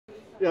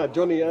Yeah,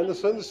 Jonny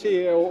Andersen, the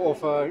CEO of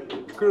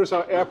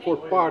Curaçao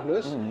Airport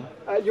Partners.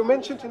 You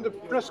mentioned in the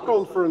press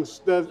conference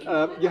that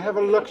you have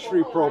a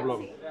luxury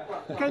problem.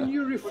 Can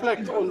you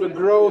reflect on the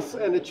growth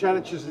and the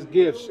challenges it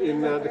gives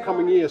in the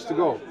coming years to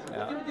go?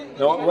 Yeah.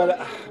 No, well,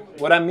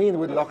 what I mean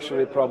with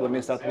luxury problem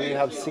is that we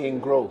have seen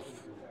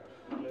growth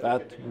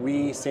that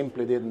we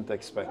simply didn't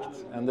expect.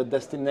 And the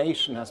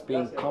destination has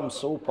become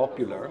so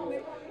popular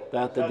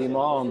that the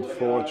demand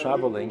for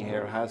traveling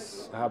here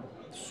have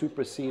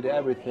superseded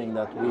everything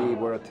that we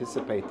were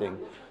anticipating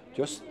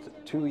just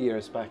 2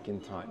 years back in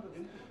time.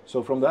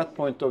 So from that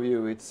point of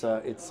view, it's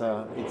a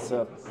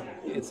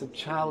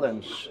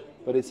challenge,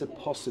 but it's a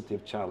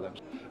positive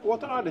challenge.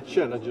 What are the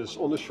challenges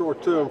on the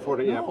short term for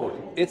the airport?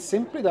 It's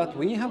simply that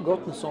we have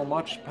gotten so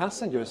much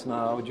passengers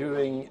now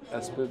during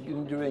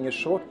a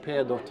short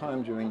period of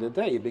time during the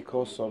day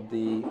because of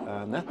the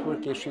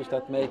network issues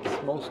that makes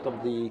most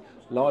of the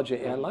larger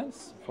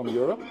airlines from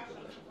Europe,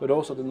 but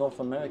also the North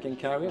American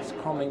carriers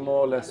coming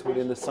more or less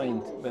within the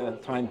same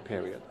time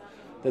period.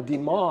 The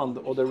demand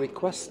or the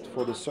request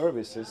for the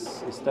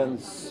services is then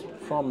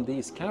from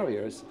these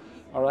carriers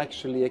are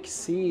actually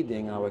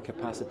exceeding our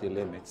capacity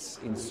limits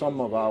in some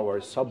of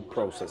our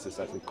sub-processes,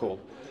 as we call,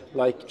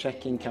 like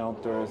check-in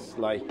counters,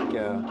 like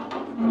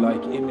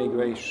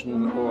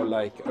immigration or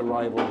like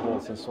arrival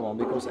halls and so on,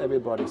 because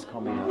everybody's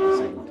coming at the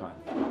same time.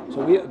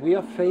 So we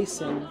are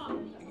facing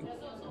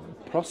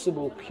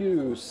possible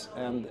queues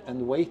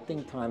and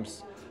waiting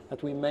times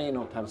that we may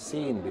not have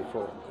seen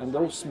before. And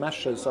those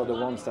measures are the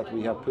ones that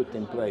we have put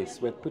in place.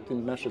 We're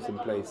putting measures in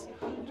place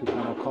to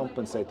kind of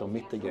compensate or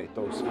mitigate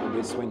those for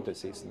this winter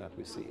season that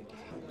we see.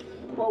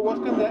 Well,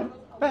 what can the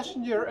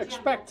passenger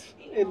expect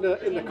in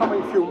the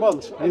coming few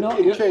months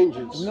in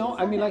changes? No,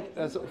 I mean, like,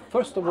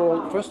 first of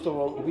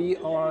all, we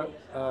are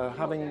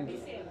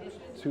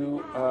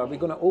we're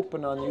going to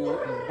open a new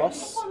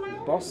bus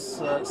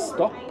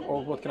stop,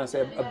 or what can I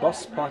say, a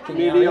bus parking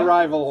area. Near the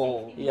arrival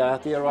hall. Yeah,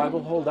 at the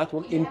arrival hall. That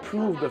will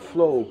improve the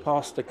flow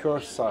past the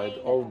curbside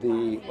of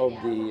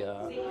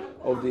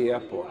the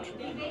airport.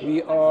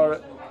 We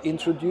are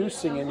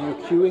introducing a new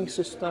queuing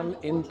system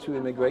into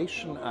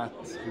immigration at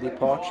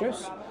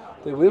departures.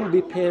 There will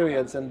be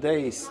periods and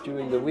days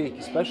during the week,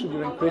 especially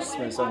during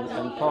Christmas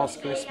and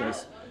past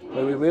Christmas,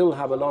 where we will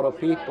have a lot of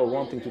people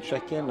wanting to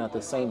check in at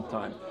the same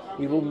time.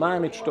 We will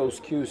manage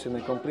those queues in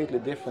a completely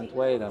different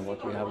way than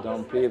what we have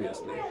done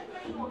previously.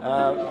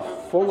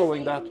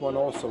 Following that one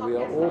also, we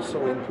are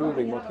also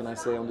improving, what can I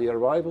say, on the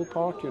arrival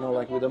part,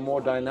 like with a more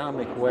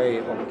dynamic way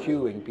of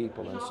queuing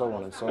people and so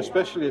on and so on.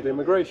 Especially the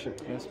immigration.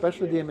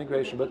 Especially the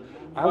immigration, but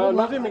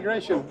not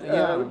immigration,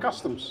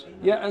 customs.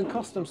 Yeah, and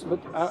customs,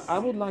 but I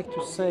would like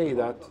to say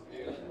that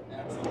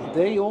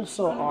they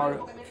also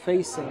are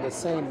facing the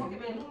same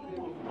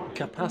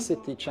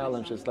capacity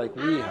challenges like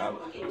we have.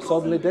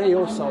 Suddenly they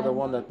also are the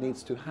one that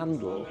needs to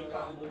handle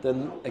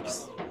the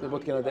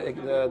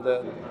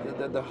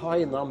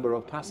high number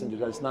of passengers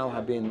that now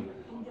have been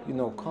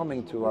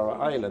coming to our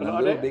island. And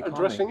are they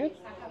addressing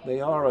it? They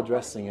are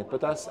addressing it,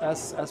 but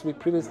as we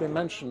previously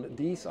mentioned,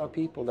 these are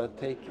people that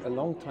take a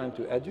long time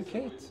to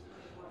educate,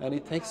 and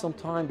it takes some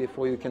time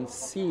before you can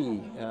see,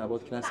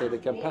 the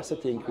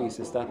capacity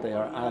increases that they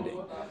are adding.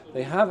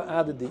 They have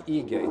added the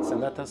e-gates,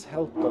 and that has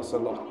helped us a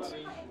lot.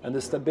 And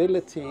the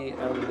stability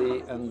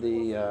and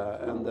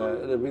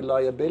the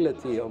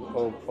reliability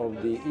of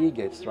the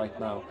e-gates right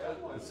now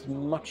is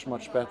much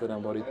better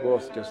than what it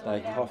was just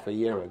like half a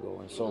year ago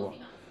and so on.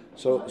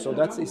 So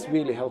that is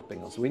really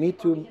helping us. We need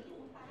to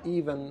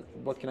even,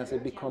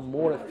 become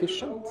more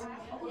efficient,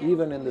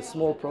 even in the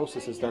small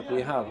processes that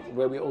we have,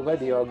 where we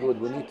already are good.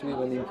 We need to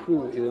even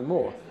improve even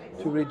more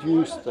to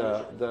reduce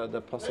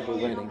the possible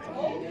waiting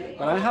time.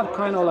 But I have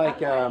kind of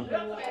like,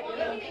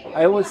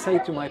 I always say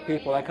to my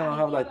people, I kind of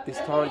have like this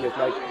target,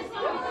 like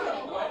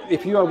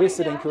if you are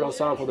visiting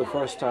Curaçao for the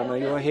first time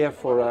and you are here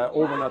for an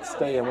overnight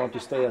stay and want to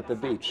stay at the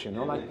beach,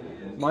 like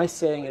my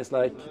saying is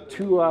like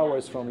 2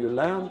 hours from you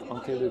land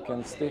until you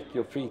can stick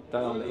your feet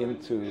down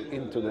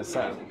into the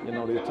sand,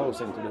 your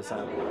toes into the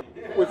sand.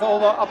 With all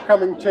the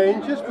upcoming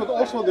changes, but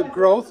also the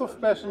growth of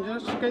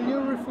passengers, can you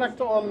reflect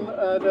on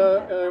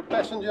the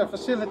passenger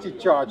facility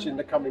charge in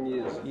the coming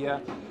years? Yeah.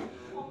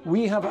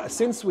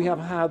 Since we have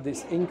had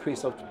this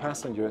increase of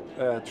passenger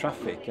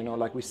traffic,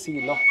 like we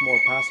see a lot more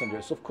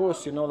passengers. Of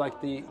course,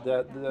 like we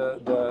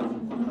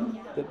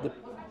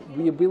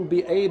will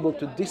be able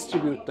to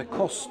distribute the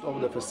cost of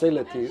the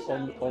facility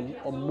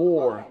on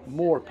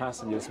more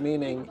passengers,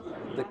 meaning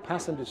the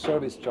passenger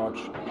service charge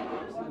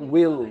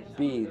will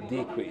be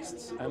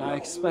decreased, and I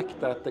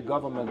expect that the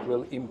government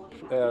will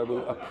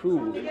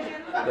approve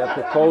the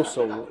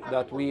proposal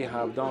that we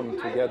have done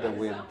together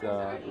with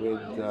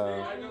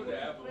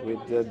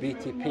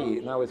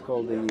BTP. Now it's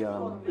called the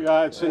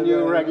it's a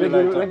new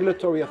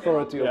regulatory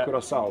authority of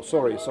Curaçao.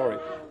 Sorry.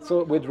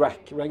 So with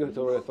RAC,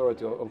 regulatory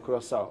authority of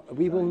Curaçao,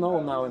 we will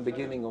know now in the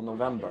beginning of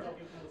November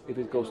if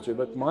it goes through.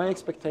 But my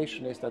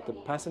expectation is that the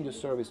passenger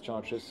service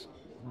charges,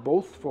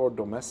 both for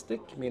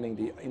domestic, meaning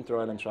the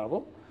inter-island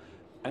travel,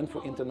 and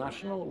for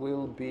international,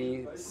 will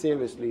be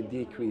seriously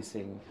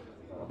decreasing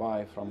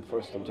from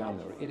 1st of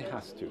January. It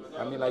has to.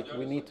 I mean, like,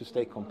 we need to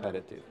stay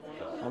competitive.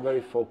 I'm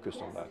very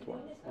focused on that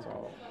one.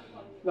 So.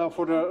 Now,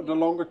 for the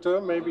longer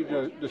term, maybe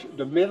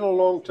the middle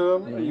long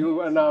term,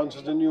 you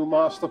announced the new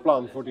master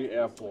plan for the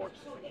airport.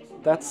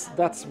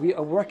 We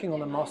are working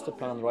on a master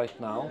plan right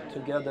now,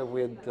 together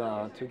with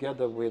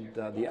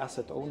the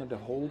asset owner, the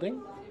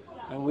holding,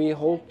 and we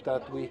hope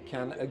that we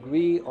can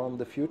agree on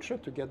the future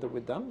together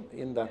with them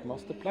in that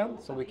master plan,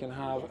 so we can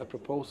have a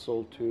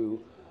proposal to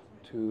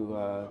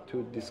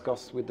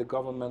discuss with the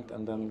government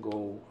and then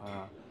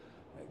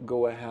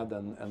go ahead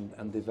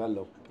and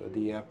develop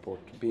the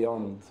airport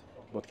beyond.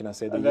 What can I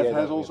say? And that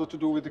has also to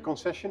do with the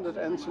concession that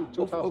ends in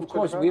 2025? Of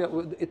course,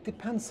 it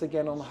depends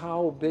again on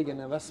how big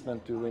an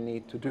investment do we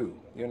need to do,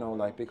 you know,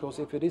 like, because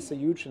if it is a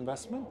huge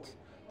investment,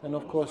 then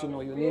of course, you know,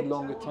 you need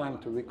longer time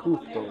to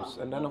recoup those.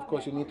 And then of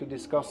course you need to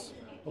discuss,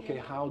 okay,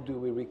 how do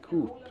we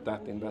recoup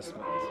that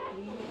investment?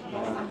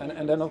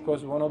 And then of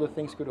course one of the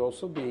things could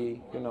also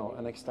be, you know,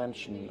 an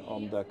extension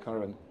on the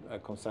current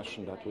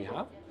concession that we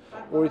have.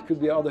 Or it could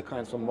be other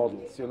kinds of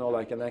models, you know,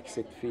 like an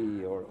exit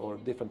fee or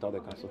different other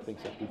kinds of things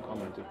that could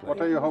come into play.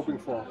 What are you hoping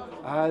for?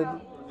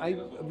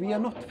 We are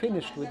not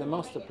finished with the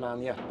master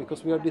plan yet,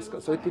 because we are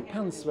discussing. So it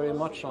depends very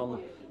much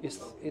on.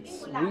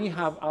 We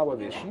have our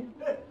vision,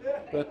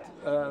 but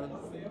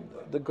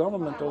the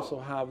government also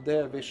have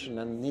their vision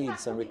and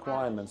needs and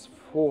requirements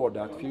for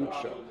that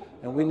future,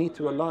 and we need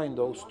to align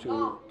those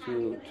to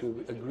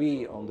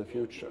agree on the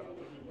future.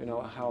 You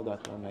know, how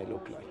that one may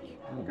look like.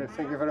 Okay,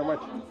 thank you very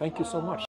much. Thank you so much.